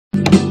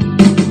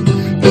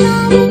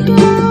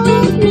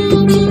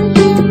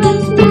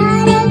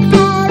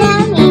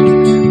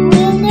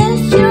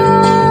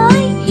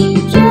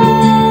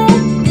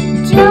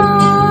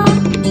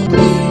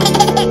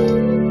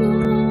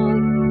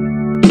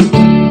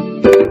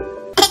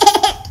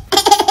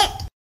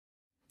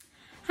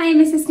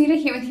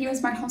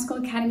HeroesMart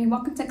Homeschool Academy.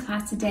 Welcome to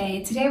class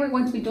today. Today we're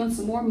going to be doing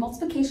some more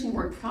multiplication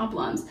word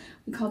problems.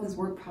 We call this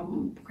word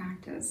problem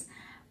practice.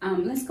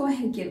 Let's go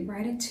ahead and get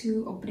right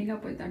into opening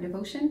up with our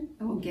devotion,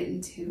 and we'll get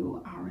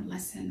into our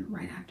lesson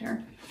right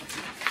after.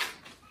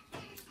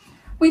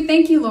 We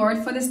thank you, Lord,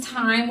 for this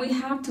time we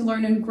have to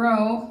learn and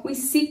grow. We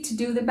seek to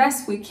do the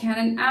best we can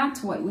and add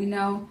to what we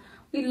know.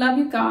 We love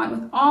you, God,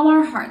 with all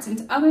our hearts, and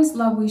to others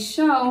love we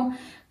show.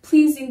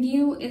 Pleasing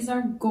you is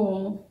our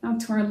goal. Now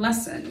to our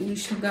lesson we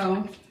shall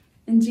go.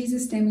 In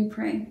Jesus' name we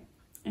pray.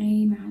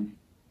 Amen.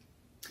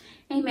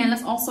 Amen.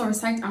 Let's also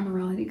recite our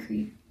morality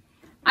creed.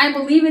 I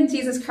believe in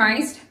Jesus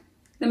Christ,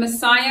 the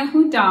Messiah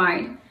who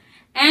died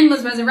and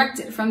was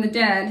resurrected from the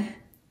dead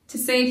to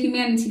save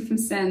humanity from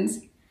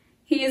sins.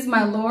 He is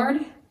my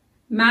Lord,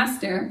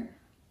 Master,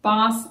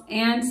 Boss,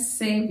 and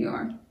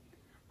Savior.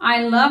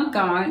 I love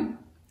God.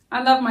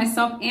 I love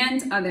myself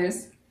and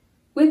others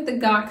with the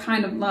God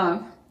kind of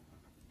love.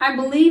 I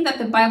believe that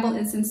the Bible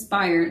is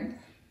inspired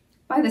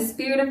by the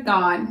Spirit of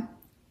God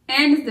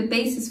and is the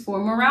basis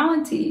for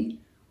morality,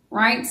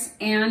 rights,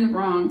 and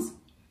wrongs.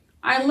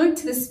 I look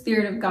to the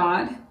Spirit of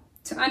God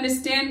to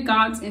understand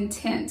God's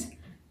intent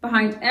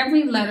behind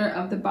every letter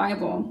of the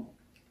Bible.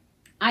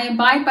 I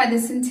abide by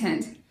this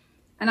intent,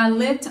 and I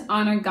live to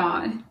honor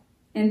God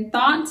in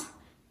thought,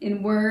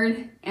 in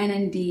word, and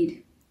in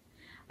deed.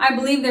 I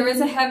believe there is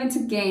a heaven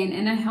to gain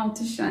and a hell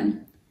to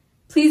shun.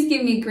 Please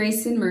give me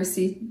grace and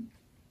mercy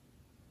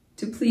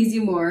to please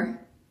you more.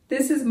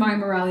 This is my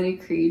morality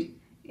creed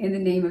in the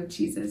name of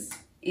Jesus.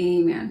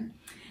 Amen.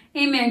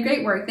 Amen.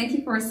 Great work. Thank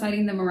you for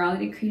reciting the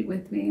morality creed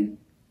with me.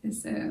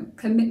 It's a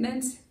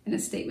commitment and a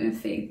statement of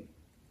faith.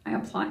 I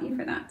applaud you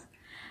for that.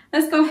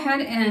 Let's go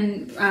ahead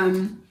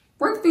and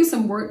work through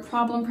some word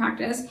problem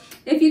practice.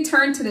 If you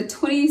turn to the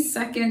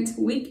 22nd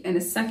week and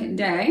the second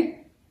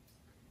day,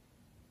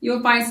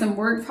 you'll find some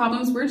word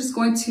problems. We're just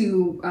going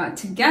to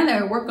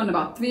together work on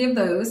about 3 of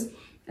those,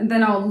 and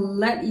then I'll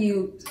let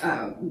you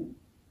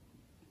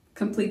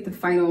complete the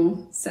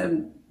final set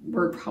of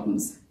word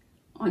problems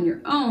on your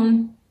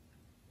own.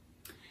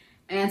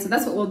 And so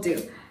that's what we'll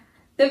do.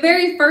 The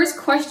very first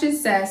question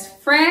says,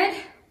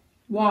 Fred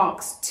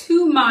walks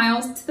 2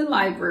 miles to the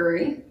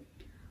library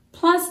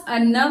plus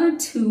another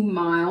 2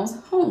 miles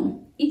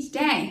home each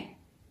day.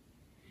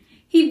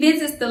 He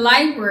visits the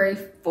library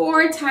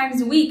 4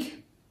 times a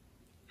week.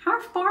 How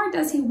far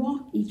does he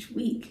walk each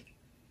week?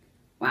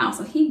 Wow,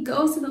 so he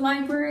goes to the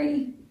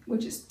library,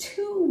 which is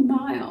 2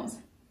 miles.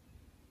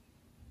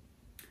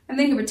 And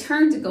then he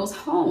returns and goes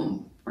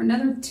home for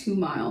another 2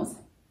 miles.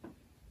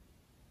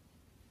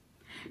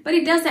 But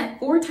he does that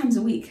 4 times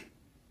a week.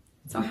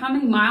 So how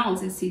many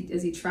miles is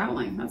he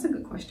traveling? That's a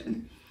good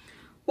question.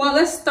 Well,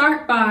 let's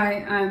start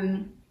by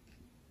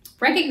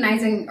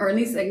recognizing, or at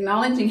least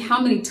acknowledging, how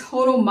many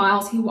total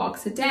miles he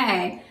walks a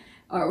day,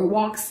 or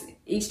walks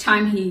each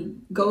time he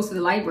goes to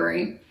the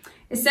library.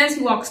 It says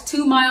he walks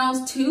 2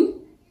 miles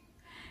to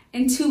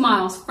and 2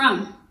 miles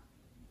from.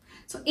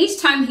 So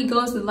each time he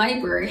goes to the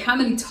library, how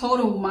many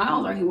total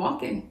miles are he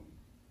walking?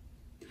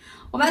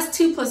 Well, that's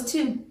 2 plus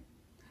 2.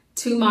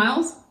 2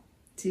 miles,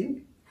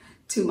 2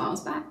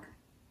 miles back.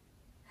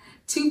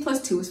 2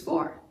 plus 2 is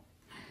 4.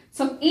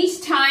 So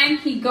each time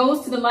he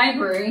goes to the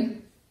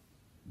library,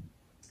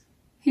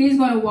 he's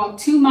going to walk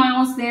 2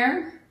 miles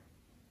there,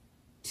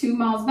 2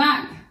 miles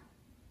back.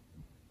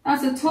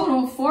 That's a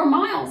total of 4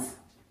 miles.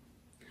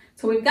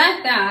 So we've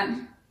got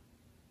that.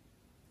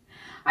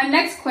 Our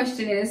next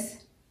question is,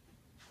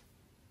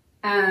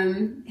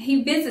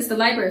 he visits the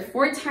library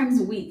 4 times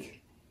a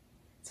week.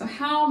 So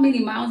how many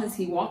miles is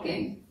he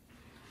walking?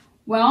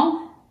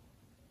 Well,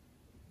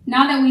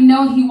 now that we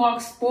know he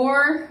walks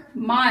 4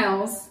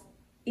 miles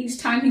each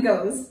time he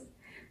goes,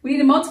 we need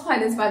to multiply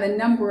this by the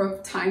number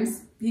of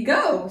times he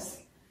goes.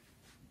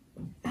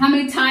 How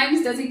many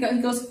times does he go?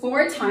 He goes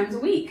 4 times a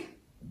week.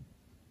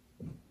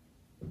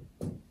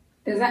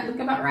 Does that look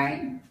about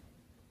right?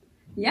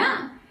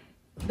 Yeah.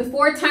 The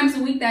 4 times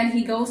a week that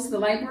he goes to the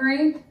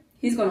library,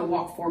 he's going to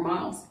walk 4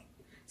 miles.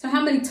 So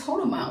how many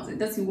total miles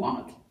does he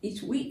walk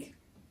each week,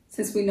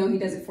 since we know he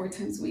does it 4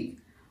 times a week?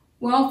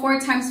 Well,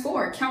 4 times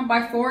 4. Count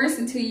by 4s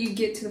until you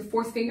get to the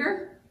 4th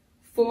finger.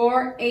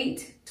 4,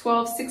 8,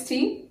 12,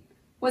 16.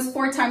 What's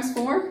 4 times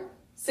 4?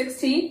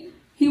 16.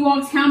 He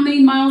walks how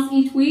many miles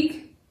each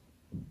week?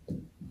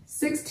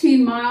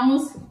 16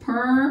 miles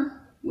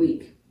per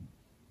week.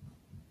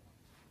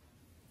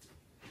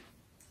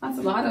 That's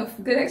a lot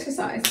of good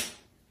exercise.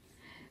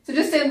 So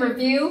just in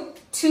review,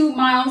 2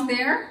 miles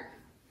there,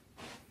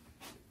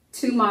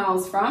 2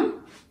 miles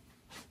from.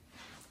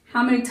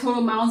 How many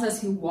total miles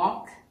does he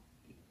walk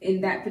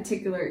in that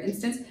particular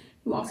instance?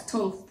 He walks a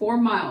total of 4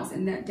 miles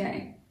in that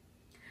day.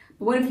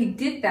 But what if he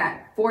did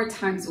that 4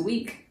 times a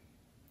week?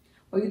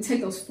 Well, you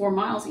take those 4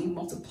 miles and you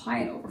multiply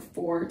it over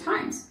 4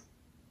 times.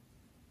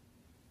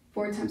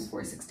 4 times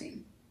 4 is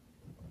 16.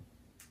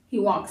 He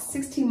walks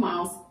 16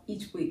 miles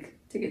each week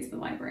to get to the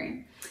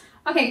library.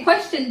 Okay,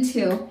 question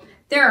 2.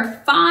 There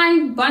are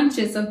 5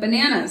 bunches of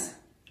bananas.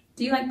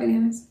 Do you like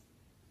bananas?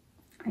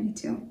 I do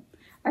too.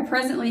 I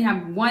presently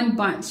have 1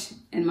 bunch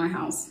in my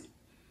house.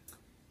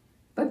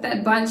 but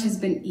that bunch has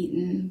been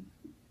eaten.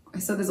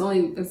 So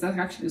there's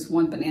actually just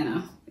one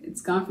banana.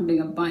 It's gone from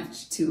being a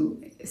bunch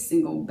to a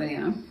single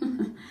banana.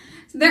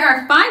 So there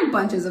are 5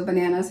 bunches of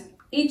bananas.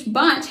 Each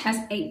bunch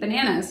has 8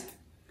 bananas.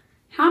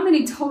 How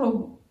many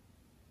total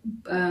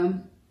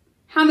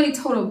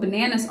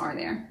bananas are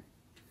there?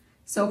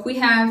 So if we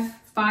have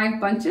 5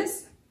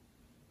 bunches,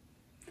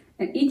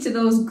 and each of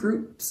those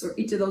groups or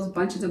each of those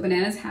bunches of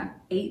bananas have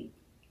 8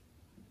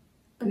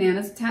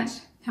 bananas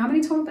attached, how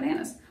many total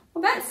bananas?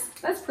 Well,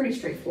 that's pretty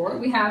straightforward.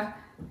 We have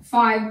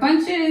 5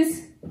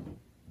 bunches,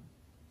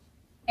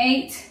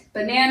 8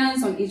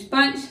 bananas on each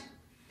bunch.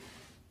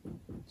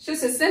 It's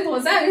just as simple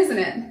as that, isn't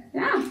it?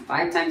 Yeah,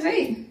 5 times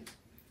 8.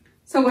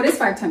 So what is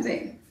 5 times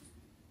 8?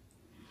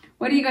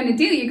 What are you going to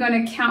do? You're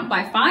going to count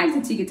by 5s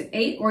until you get to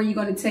 8, or are you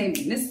going to say,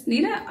 Miss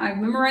Nita, I've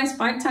memorized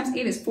 5 times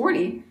 8 is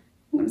 40. I'm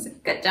going to say,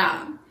 good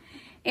job.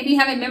 If you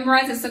haven't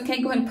memorized, it's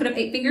okay. Go ahead and put up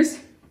 8 fingers.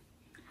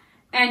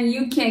 And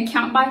you can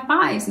count by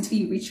 5s until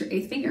you reach your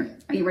 8th finger.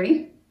 Are you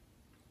ready?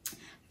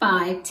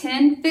 5,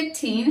 10,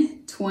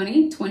 15,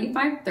 20,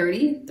 25,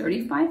 30,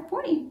 35,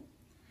 40.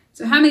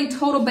 So how many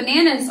total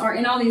bananas are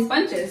in all these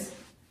bunches?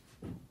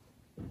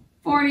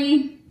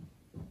 40.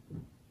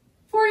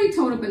 40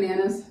 total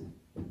bananas.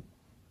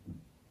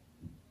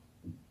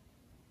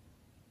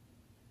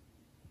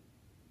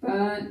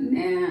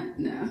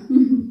 Banana.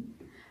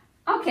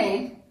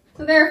 Okay,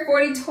 so there are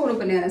 40 total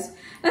bananas.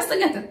 Let's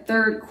look at the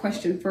third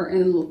question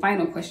and the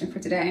final question for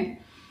today.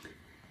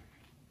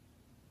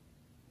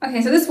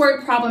 Okay, so this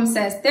word problem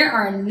says there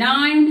are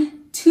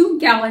 9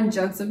 2-gallon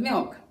jugs of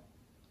milk.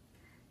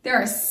 There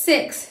are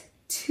 6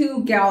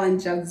 2-gallon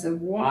jugs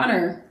of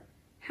water.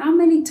 How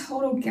many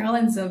total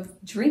gallons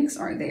of drinks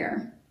are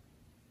there?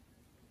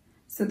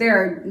 So there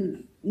are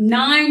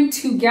 9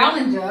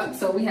 2-gallon jugs.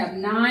 So we have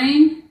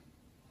 9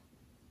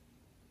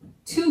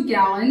 2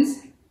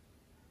 gallons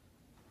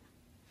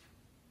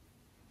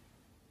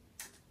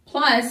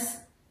plus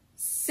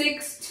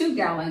 6 2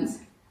 gallons.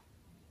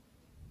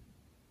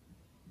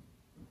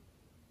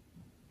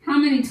 How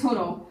many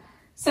total?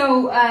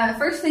 So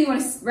first thing you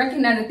want to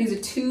recognize that these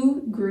are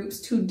 2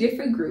 groups, 2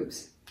 different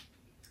groups.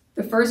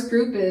 The first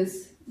group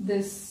is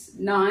this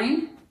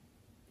 9.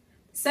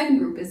 The second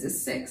group is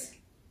this 6.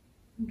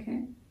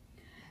 Okay.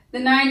 The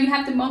 9, you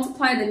have to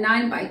multiply the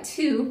 9 by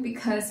 2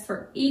 because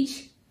for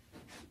each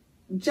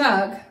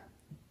jug,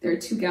 there are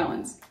 2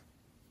 gallons.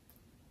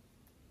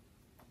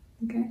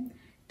 Okay.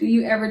 Do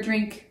you ever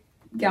drink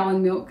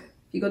gallon milk?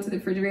 If you go to the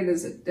refrigerator,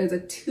 there's a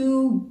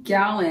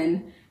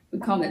 2-gallon, we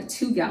call that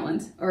 2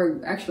 gallons,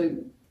 or actually,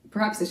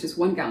 perhaps it's just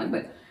 1 gallon,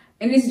 but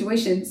in this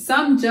situation,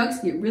 some jugs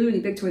get really, really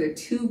big to where they're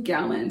 2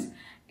 gallons.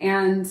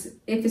 And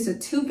if it's a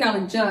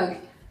 2-gallon jug,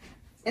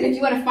 and if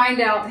you want to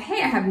find out,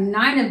 hey, I have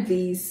 9 of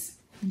these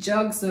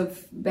jugs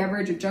of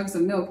beverage or jugs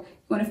of milk,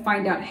 you want to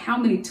find out how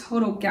many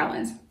total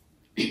gallons.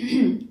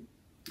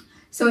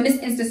 So in this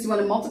instance, you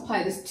want to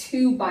multiply this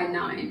 2 by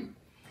 9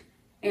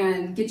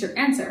 and get your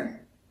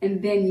answer,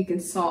 and then you can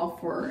solve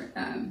for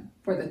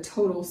the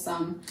total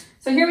sum.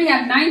 So here we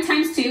have 9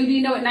 times 2. Do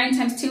you know what 9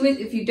 times 2 is?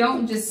 If you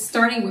don't, just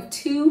starting with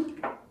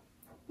 2,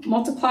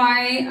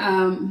 multiply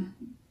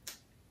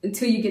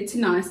until you get to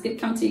 9. Skip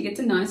count till you get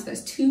to 9. So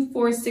that's 2,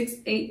 4, 6,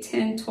 8,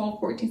 10, 12,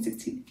 14,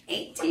 16,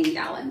 18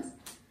 gallons.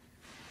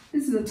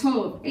 This is a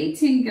total of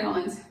 18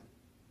 gallons.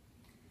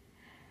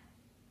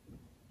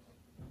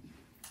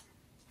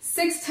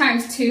 6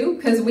 times 2,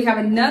 because we have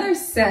another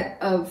set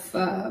of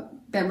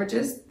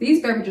beverages.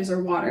 These beverages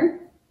are water.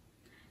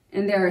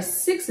 And there are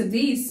 6 of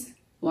these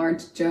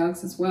large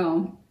jugs as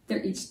well.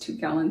 They're each 2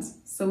 gallons.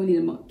 So we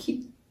need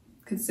to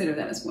consider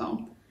that as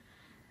well.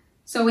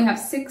 So we have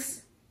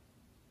 6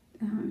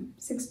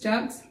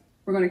 jugs.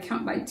 We're going to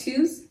count by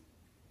 2s.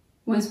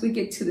 Once we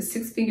get to the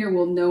 6th finger,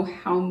 we'll know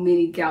how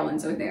many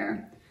gallons are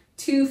there.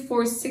 2,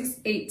 4, 6,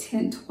 8,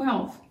 10,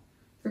 12.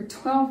 There are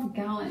 12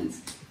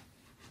 gallons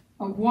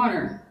of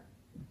water.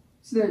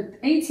 So there are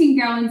 18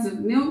 gallons of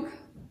milk,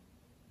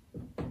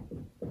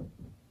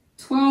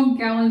 12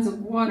 gallons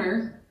of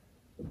water.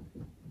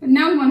 But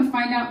now we want to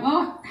find out,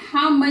 well,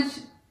 how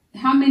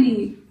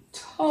many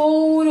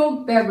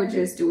total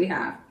beverages do we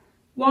have?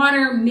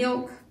 Water,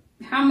 milk,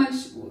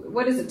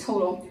 what is the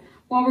total?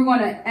 Well, we're going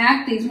to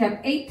add these. We have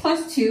 8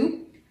 plus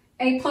 2.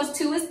 8 plus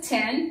 2 is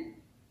 10.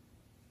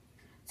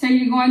 So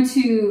you're going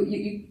to,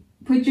 you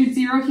put your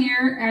 0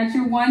 here, add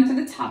your 1 to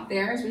the top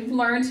there, as we've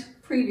learned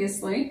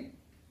previously.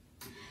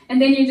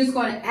 And then you're just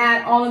going to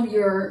add all of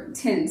your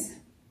 10s.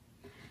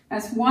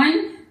 That's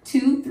 1,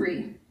 2,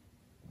 3.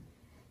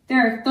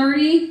 There are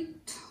 30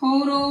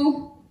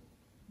 total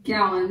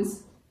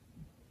gallons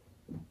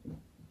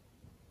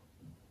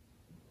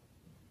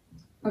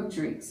of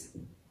drinks.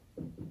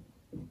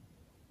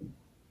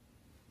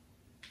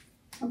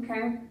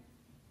 Okay.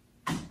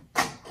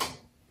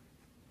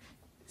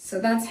 So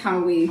that's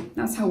how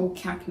we'll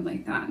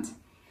calculate that.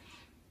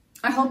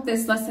 I hope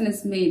this lesson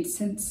has made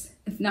sense.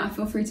 If not,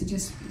 feel free to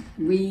just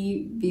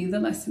review the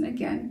lesson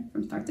again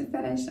from start to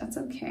finish. That's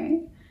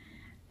okay.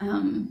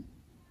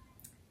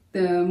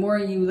 The more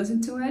you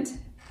listen to it,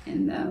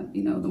 and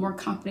the more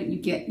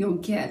confident you'll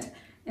get,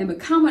 and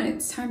become when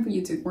it's time for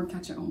you to work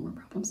out your own word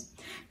problems.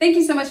 Thank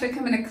you so much for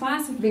coming to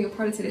class and being a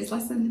part of today's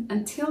lesson.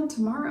 Until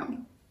tomorrow,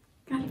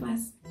 God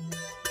bless.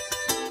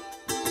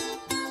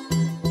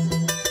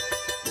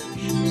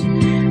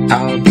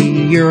 I'll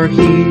be your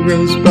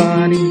hero's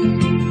buddy,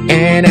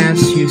 and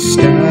as you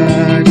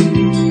study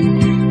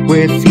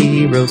with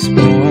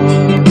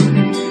HeroesMart,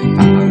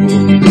 I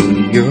will be